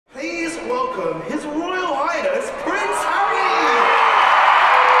welcome His Royal Highness Prince Harry!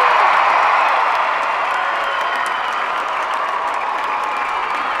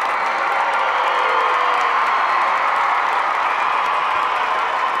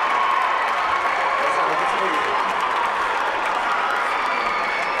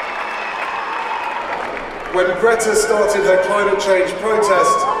 When Greta started her climate change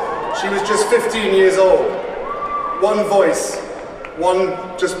protest, she was just 15 years old. One voice,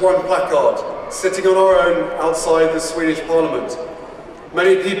 just one placard, sitting on our own outside the Swedish Parliament.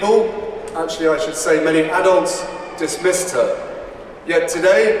 Many people, actually I should say many adults, dismissed her. Yet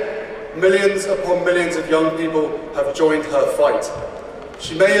today, millions upon millions of young people have joined her fight.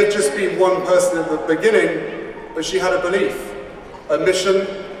 She may have just been one person at the beginning, but she had a belief, a mission,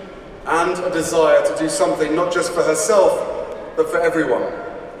 and a desire to do something not just for herself, but for everyone.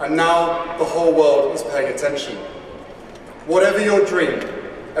 And now the whole world is paying attention. Whatever your dream,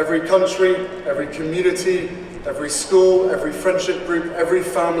 every country, every community, every school, every friendship group, every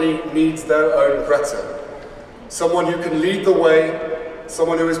family needs their own Greta. Someone who can lead the way,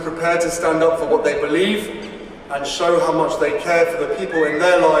 someone who is prepared to stand up for what they believe and show how much they care for the people in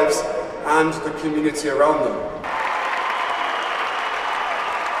their lives and the community around them.